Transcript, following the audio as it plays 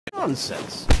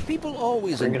Nonsense. People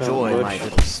always Bring it on, enjoy Butch. my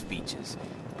little speeches.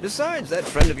 Besides, that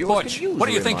friend of yours Butch, could use what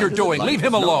do you a think you're reminder doing? that Leave life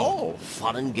him is not alone. all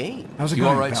fun and games. How's it You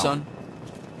going, all right, pal? son?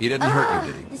 He didn't hurt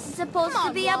you, did he? This is supposed Come to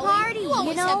on, be a Wally. party, You you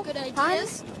always know? have good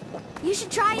ideas. Fun. You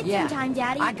should try it Yeah, sometime,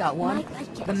 Daddy. I got one. Might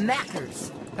like it. The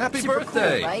Mackers. Happy Super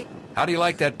birthday! cool, right? How do you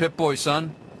like that Pip-Boy,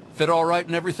 son? Fit all right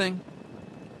and everything?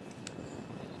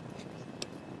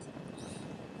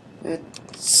 It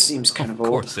seems kind of Of old.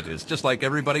 course it is, just like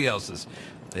everybody else's.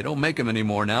 They don't make them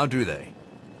anymore now, do they?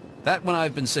 That one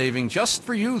I've been saving just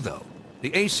for you, though.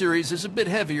 The A-Series is a bit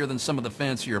heavier than some of the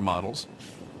fancier models,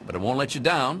 but it won't let you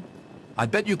down. I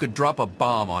bet you could drop a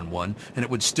bomb on one, and it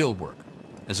would still work.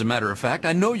 As a matter of fact,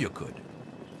 I know you could.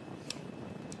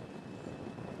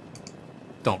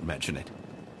 Don't mention it.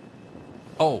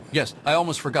 Oh, yes, I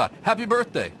almost forgot. Happy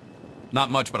birthday! Not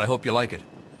much, but I hope you like it.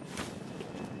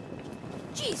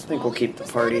 Jeez, I think we'll keep the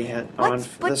who's party that? on What's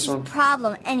for this Butch's one.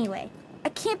 problem, anyway? I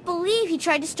can't believe he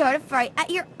tried to start a fight at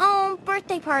your own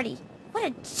birthday party. What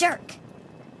a jerk.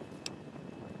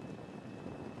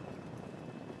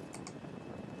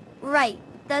 Right.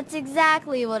 That's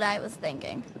exactly what I was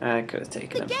thinking. I could have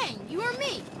taken The him. gang, you or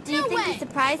me? Do you No think way. he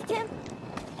surprised him?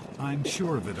 I'm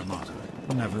sure of it, Amata.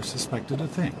 Never suspected a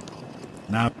thing.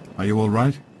 Now, are you all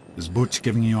right? Is Butch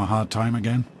giving you a hard time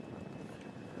again?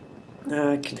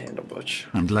 I can handle Butch.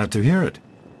 I'm glad to hear it.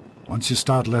 Once you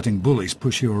start letting bullies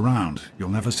push you around, you'll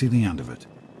never see the end of it.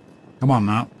 Come on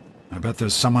now. I bet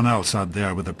there's someone else out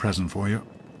there with a present for you.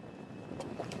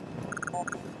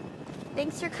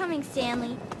 Thanks for coming,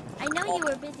 Stanley. I know you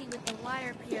were busy with the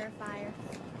water purifier.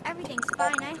 Everything's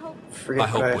fine, I hope. Forget I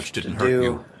hope what I Butch have to didn't do. hurt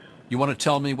you. You want to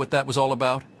tell me what that was all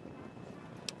about?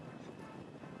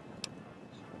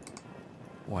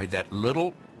 Why, that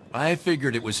little... I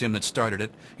figured it was him that started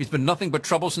it. He's been nothing but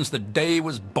trouble since the day he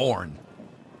was born.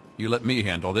 You let me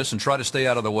handle this and try to stay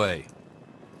out of the way.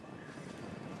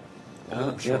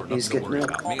 Oh, Sure, yep, he's nothing to getting worry up.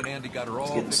 about. Me and Andy got her all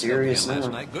getting fixed serious up again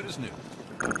last now. night, good as new.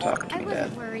 I'm talking to I your wasn't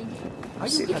dad. worried. Are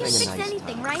See you We if can having it's- a fix nice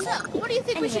anything, time? right? So, what do you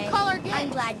think we should Anyway, call our gang? I'm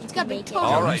glad you It's could gotta be make it.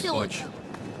 totally All right, silly. Butch.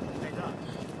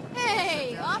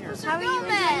 Hey, Officer How are you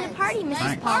enjoying the party, Mrs.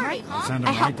 Thanks. Palmer? Party, I'll huh? send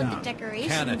I him right helped with the down.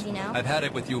 decorations, Can it? you know. I've had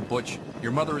it with you, Butch.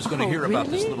 Your mother is going to hear about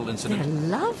this little incident. They're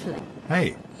lovely.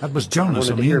 Hey, that was Jonas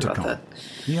wanted on to the hear about intercom. that.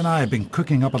 He and I have been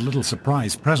cooking up a little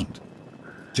surprise present.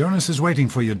 Jonas is waiting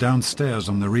for you downstairs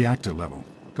on the reactor level.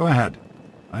 Go ahead.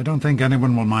 I don't think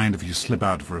anyone will mind if you slip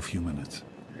out for a few minutes.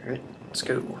 Alright, let's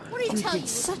go. What did he You tell you? did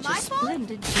Was such it a my fault?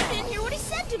 splendid I job. didn't hear what he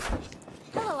said to me.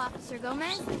 Hello, Officer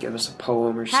Gomez. Give us a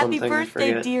poem or Happy something. I birthday,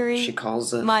 forget. dearie. She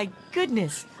calls it. My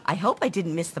goodness, I hope I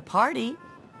didn't miss the party.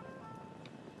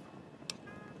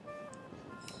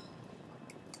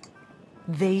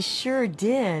 They sure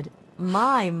did.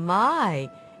 My.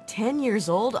 10 years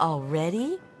old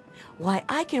already? Why,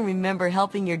 I can remember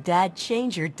helping your dad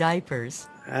change your diapers.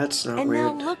 That's not And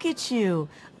weird. now look at you,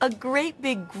 a great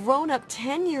big grown-up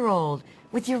 10-year-old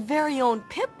with your very own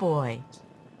Pip-Boy.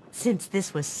 Since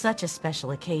this was such a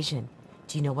special occasion,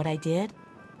 do you know what I did?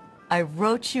 I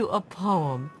wrote you a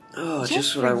poem. Oh,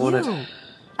 just what for I wanted. you.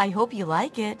 I hope you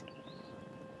like it.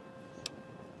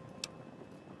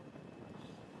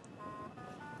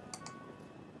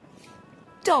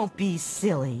 Don't be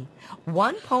silly.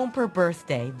 1 poem per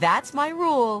birthday, that's my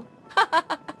rule.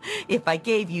 If I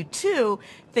gave you 2,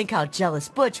 think how jealous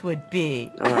Butch would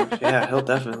be. Oh, yeah, he'll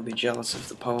definitely be jealous of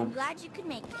the I'm poem. glad you could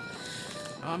make it.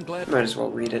 I'm glad. Might as well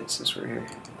read it since we're here.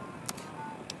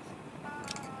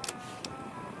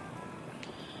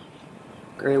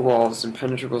 Grey walls,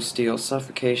 impenetrable steel,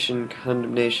 suffocation,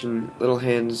 condemnation, little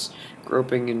hands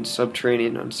groping in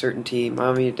subterranean uncertainty.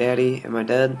 Mommy, Daddy, am I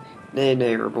dead? Nay,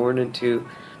 we're born into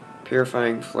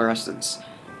purifying fluorescence.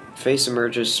 Face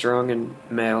emerges strong and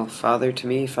male, father to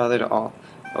me, father to all.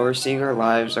 Overseeing our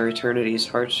lives, our eternities,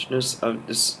 harshness of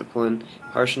discipline,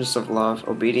 harshness of love,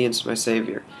 obedience, my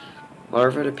savior.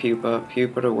 Larva to pupa,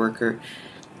 pupa to worker,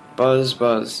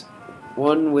 buzz.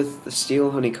 One with the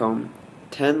steel honeycomb.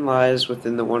 10 lies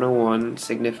within the 101,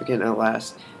 significant at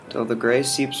last, till the gray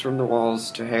seeps from the walls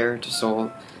to hair to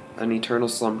soul, an eternal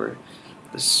slumber,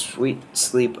 the sweet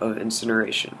sleep of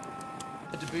incineration.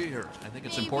 Glad to be here. I think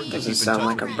it's important to Doesn't keep in sound touch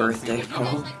like a with birthday people.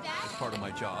 poem. It's part of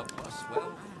my job. Plus,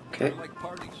 well, Okay. I like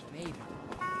parties. Sure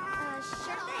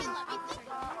thing.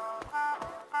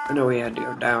 I know we had to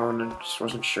go down, and just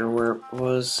wasn't sure where it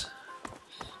was.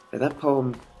 Yeah, that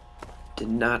poem did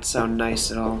not sound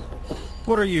nice at all.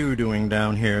 What are you doing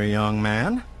down here, young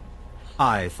man?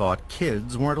 I thought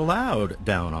kids weren't allowed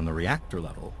down on the reactor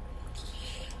level.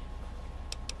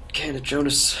 Kinda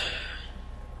Jonas.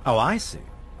 Oh, I see.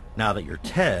 Now that you're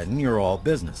 10, you're all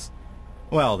business.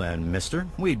 Well then, mister,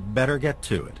 we'd better get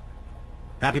to it.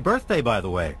 Happy birthday, by the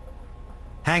way.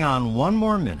 Hang on one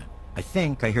more minute. I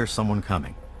think I hear someone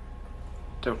coming.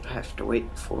 Don't have to wait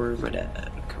for my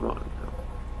dad. Come on.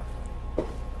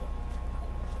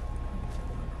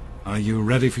 Are you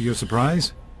ready for your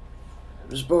surprise? I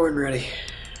was born ready.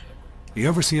 The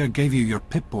Overseer gave you your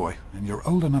Pip-Boy, and you're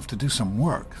old enough to do some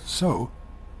work, so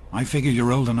I figure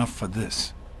you're old enough for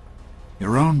this.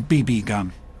 Your own BB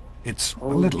gun. It's a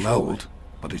little old,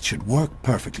 but it should work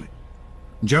perfectly.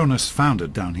 Jonas found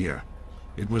it down here.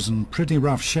 It was in pretty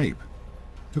rough shape.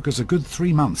 Took us a good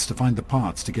 3 months to find the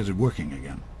parts to get it working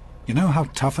again. You know how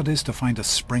tough it is to find a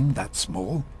spring that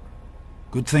small?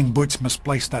 Good thing Butch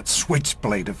misplaced that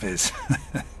switchblade of his.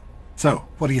 So,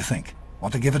 what do you think?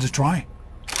 Want to give it a try?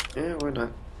 Yeah, why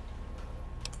not?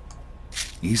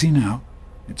 Easy now.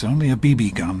 It's only a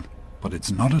BB gun, but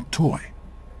it's not a toy.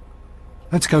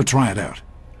 Let's go try it out.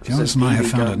 Jonas and I have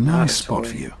found a nice spot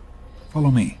for you.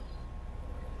 Follow me.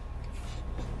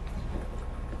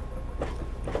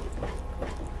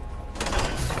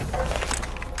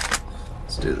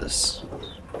 Let's do this.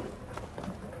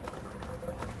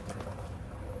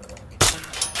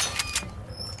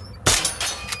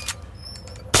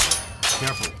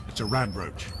 Careful, it's a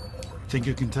radroach. Think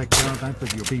you can take care of that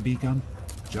with your BB gun?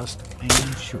 Just aim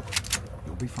sure.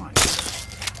 You'll be fine.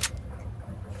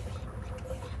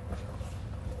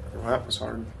 Well, that was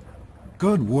hard.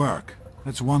 Good work.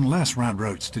 That's one less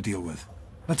radroach to deal with.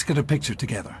 Let's get a picture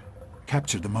together.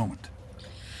 Capture the moment.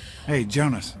 Hey,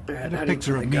 Jonas, get a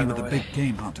picture of me with the big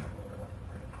game hunter.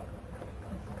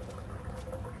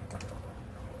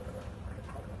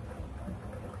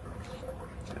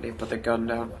 How do you put the gun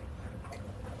down?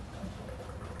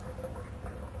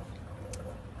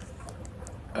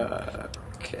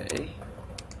 Okay.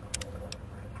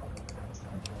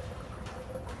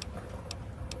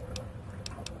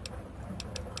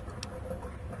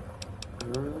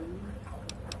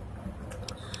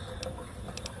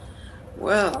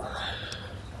 Well,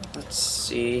 let's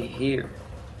see here.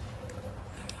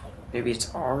 Maybe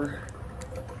it's R.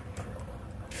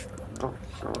 Oh,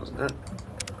 that wasn't it.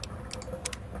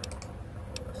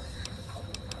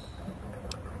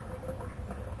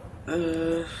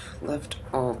 Left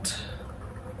Alt.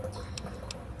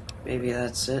 Maybe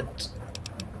that's it.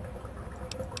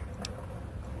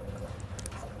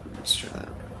 Let's try that.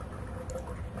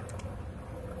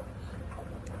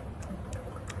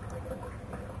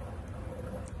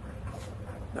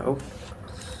 No.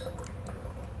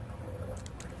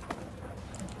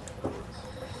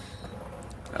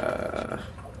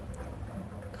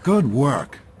 Good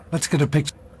work. Let's get a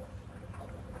picture.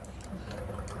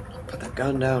 Put the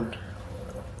gun down.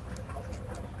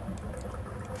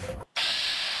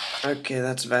 Okay,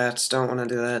 that's VATS. Don't want to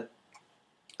do that.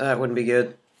 That wouldn't be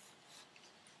good.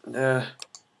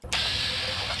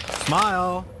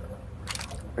 Smile!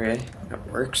 Okay,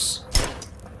 that works.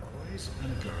 Boys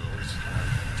and girls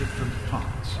have different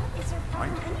parts. It's her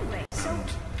problem anyway. So,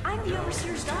 I'm the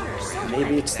Overseer's daughter, so Maybe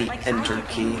what? it's the Like, enter I'm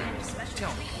key. kind of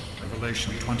special.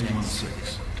 Revelation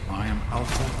 21:6. I am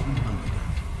Alpha and Omega,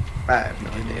 I have no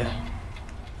idea.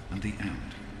 and the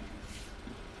end.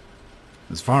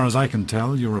 As far as I can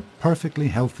tell, you're a perfectly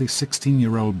healthy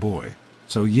 16-year-old boy.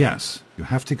 So yes, you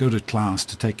have to go to class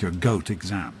to take your GOAT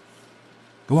exam.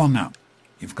 Go on now.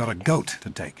 You've got a GOAT to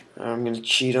take. I'm gonna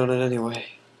cheat on it anyway.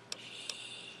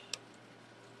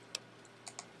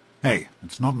 Hey,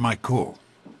 it's not my call.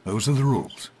 Those are the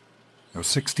rules. You're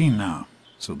 16 now,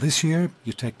 so this year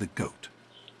you take the GOAT.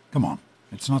 Come on,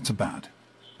 it's not so bad.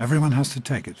 Everyone has to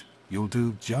take it. You'll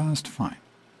do just fine.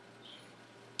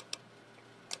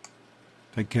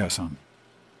 Take care, son.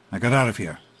 Now get out of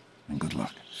here, and good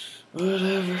luck.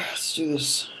 Whatever, let's do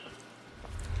this.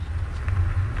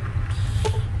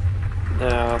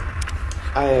 Now,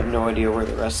 I have no idea where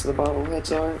the rest of the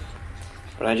bobbleheads are,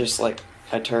 but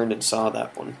I turned and saw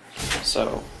that one.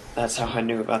 So, that's how I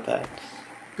knew about that.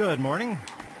 Good morning.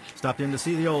 Stopped in to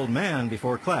see the old man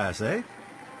before class, eh?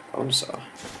 So.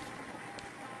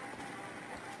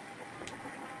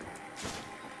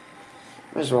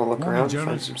 Might as well look Morning, around, Jonas.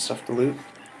 find some stuff to loot.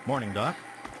 Morning, Doc.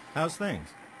 How's things?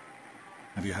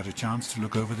 Have you had a chance to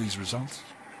look over these results?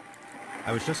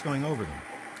 I was just going over them.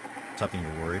 Something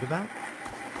you're worried about?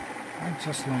 I'd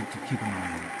just like to keep an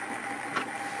eye on it.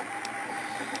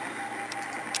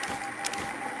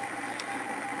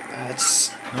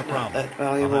 That's No not problem. that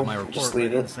I'll valuable. have my report Just leave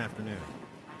ready it. this afternoon.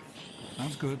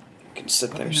 Sounds good. You can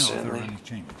sit Let there, me know if there are Stanley. any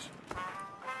changes.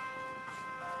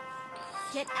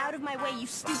 Get out of my way, you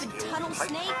stupid tunnel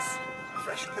snakes!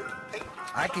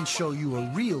 I can show you a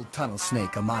real tunnel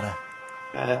snake, Amata.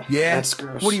 Yeah? Yeah? That's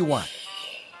gross. What do you want?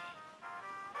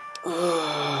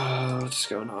 Let's What's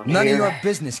going on None here? of your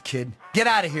business, kid. Get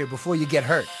out of here before you get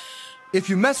hurt. If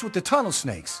you mess with the tunnel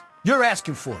snakes, you're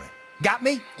asking for it. Got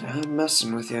me? I'm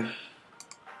messing with you.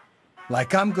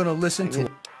 Like I'm gonna listen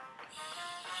to...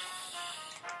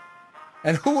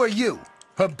 And who are you?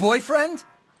 Her boyfriend?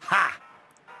 Ha!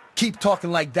 Keep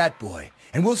talking like that, boy,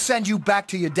 and we'll send you back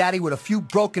to your daddy with a few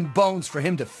broken bones for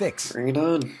him to fix. Bring it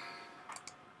on.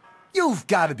 You've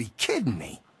got to be kidding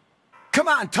me. Come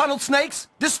on, tunnel snakes!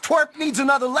 This twerp needs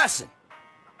another lesson.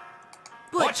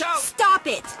 Butch, Watch out! stop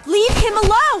it! Leave him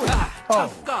alone!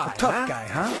 Tough guy, a tough huh? guy,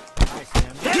 huh?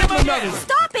 Hit Give him another one.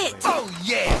 Stop it! Oh, I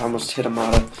yeah! almost hit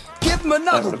Amata. Give him That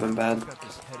another would have one. been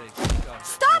bad.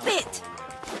 Stop it!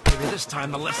 Maybe this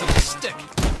time the lesson will stick.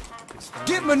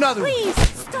 Give him another one. Please,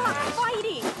 stop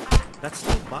fighting! That's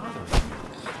still bothering me.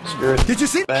 Screw it. Did you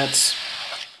see? Bats.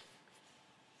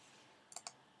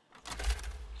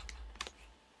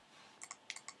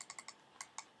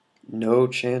 No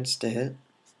chance to hit.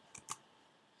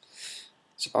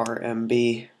 It's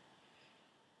RMB.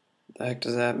 The heck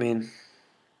does that mean?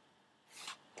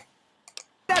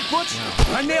 That Butch?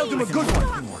 I nailed him a good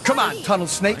one. Come on, tunnel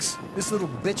snakes. This little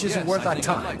bitch isn't Yes, worth I our think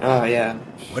I time. like Oh, yeah.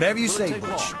 Whatever you say,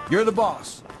 Butch. You're the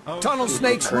boss. Tunnel Beat the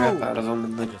snakes crap rule. out of him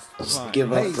and then just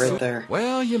give up right there.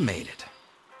 Well, you made it.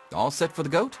 All set for the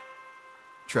goat?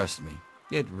 Trust me,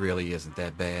 it really isn't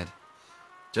that bad.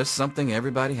 Just something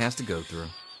everybody has to go through.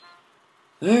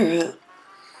 Alright.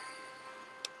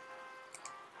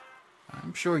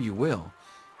 I'm sure you will,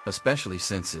 especially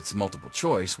since it's multiple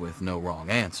choice with no wrong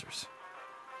answers.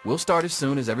 We'll start as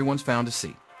soon as everyone's found a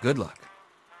seat. Good luck.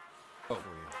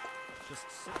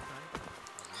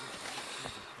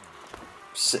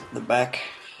 Sit in the back.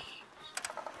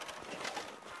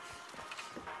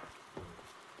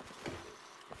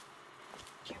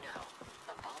 You know,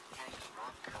 the Vault and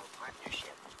Romco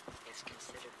partnership is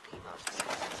considered the most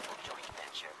successful joint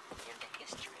venture in the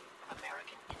history of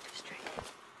American industry.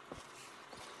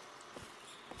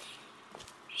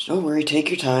 Just don't worry, take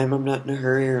your time. I'm not in a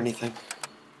hurry or anything.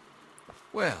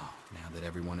 Well, now that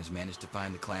everyone has managed to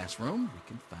find the classroom, we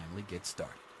can finally get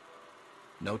started.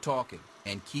 No talking,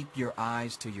 and keep your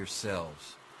eyes to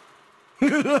yourselves.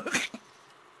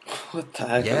 What the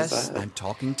heck Yes, is that? I'm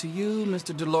talking to you,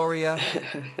 Mr. Deloria.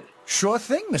 Sure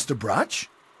thing, Mr. Brotch.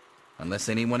 Unless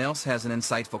anyone else has an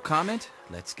insightful comment,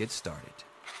 let's get started.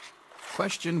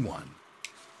 Question 1.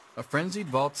 A frenzied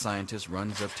vault scientist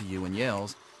runs up to you and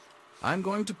yells, "I'm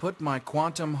going to put my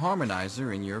quantum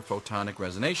harmonizer in your photonic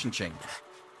resonation chamber."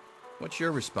 What's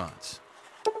your response?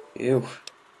 Ew.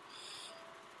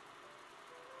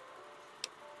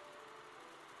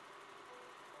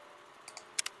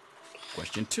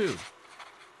 Question 2.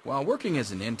 While working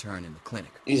as an intern in the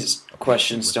clinic, These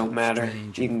questions don't matter.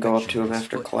 You can go up to him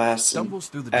after class and stumbles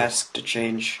through the door. ask to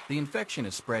change The infection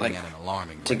is spreading Like, at an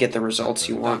alarming rate. to get the results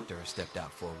you The want. doctor has stepped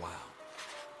out for a while.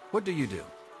 What do you do?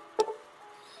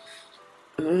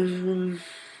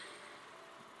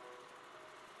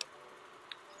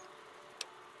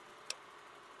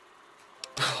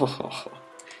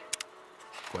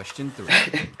 Question 3.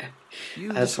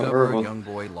 You That's discover horrible. a young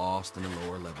boy lost in the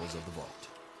lower levels of the vault.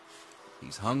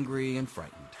 He's hungry and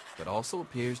frightened, but also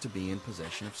appears to be in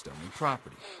possession of stolen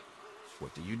property.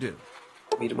 What do you do?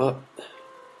 Beat him up.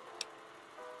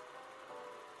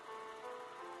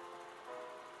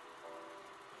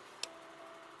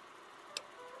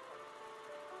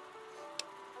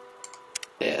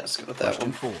 Yeah, let's go with that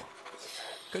Question one. 4. You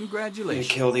Congratulations.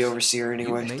 kill the overseer You've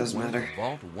anyway, made doesn't one of matter. the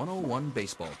Vault 101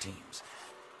 baseball teams.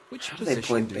 Which How do they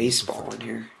play position do you baseball prefer? in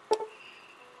here?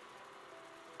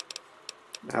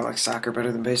 I like soccer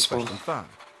better than baseball. Question 5.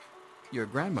 Your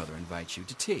grandmother invites you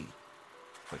to tea,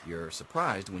 but you're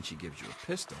surprised when she gives you a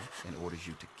pistol and orders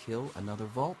you to kill another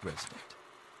vault resident.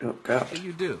 Oh What god. do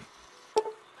you do?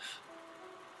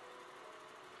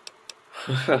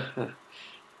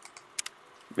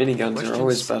 Miniguns Question are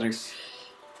always better. 6.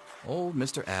 Old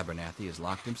Mr. Abernathy has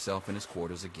locked himself in his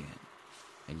quarters again,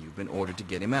 and you've been ordered to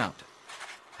get him out.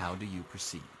 How do you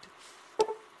proceed?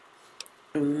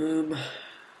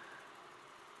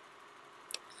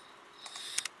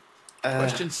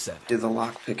 Question 7. Do the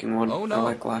lock picking one. Oh no. I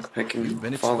like lock picking You've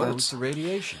been exposed fallouts. to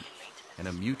radiation, and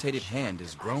a mutated hand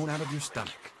is grown out of your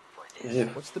stomach. Ew.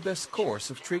 What's the best course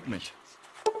of treatment?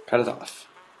 Cut it off.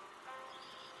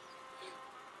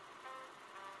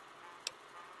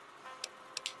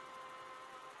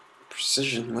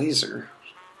 Precision laser.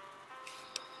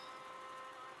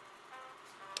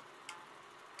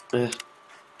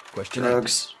 Question 8.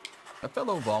 Drugs. A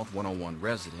fellow Vault 101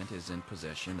 resident is in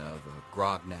possession of a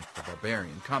Grognak the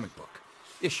Barbarian comic book,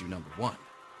 issue number 1.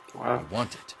 Wow. You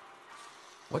want it.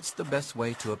 What's the best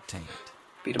way to obtain it?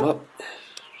 Beat him up.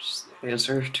 Just the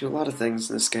answer to a lot of things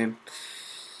in this game.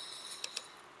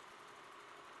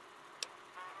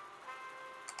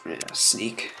 Yeah,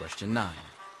 sneak. Question 9.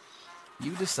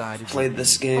 You decided Played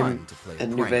this game to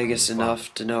in New Vegas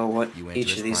enough to know what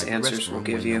each of these answers will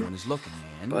give you,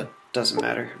 but doesn't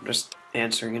matter. I'm just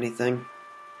answering anything.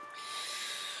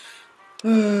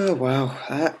 Wow,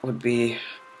 that would be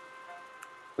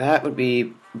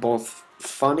both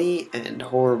funny and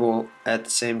horrible at the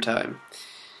same time.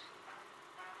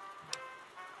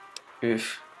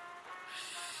 Oof.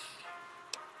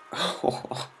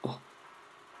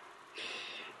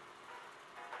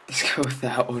 Let's go with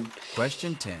that one.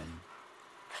 Question 10.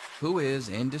 Who is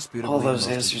indisputably All those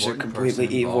the most answers are important completely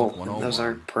person involved evil, in and those 101?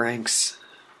 aren't pranks.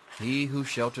 He who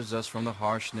shelters us from the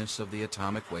harshness of the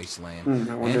atomic wasteland.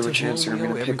 I wonder and to which whom answer I'm we owe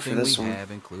going to pick for everything this we one.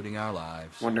 have, including our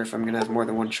lives. Wonder if I'm going to have more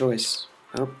than one choice.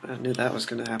 Oh, I knew that was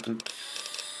going to happen.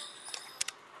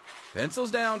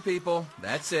 Pencils down, people.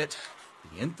 That's it.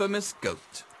 The infamous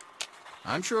goat.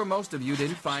 I'm sure most of you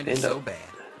didn't find it Stand so up. bad.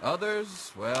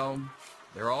 Others, well,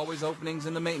 there are always openings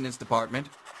in the maintenance department.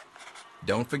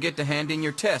 Don't forget to hand in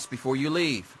your test before you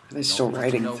leave. Are they still Don't want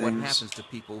writing to know what things? happens to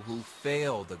people who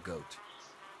fail the goat.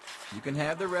 You can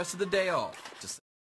have the rest of the day off. Just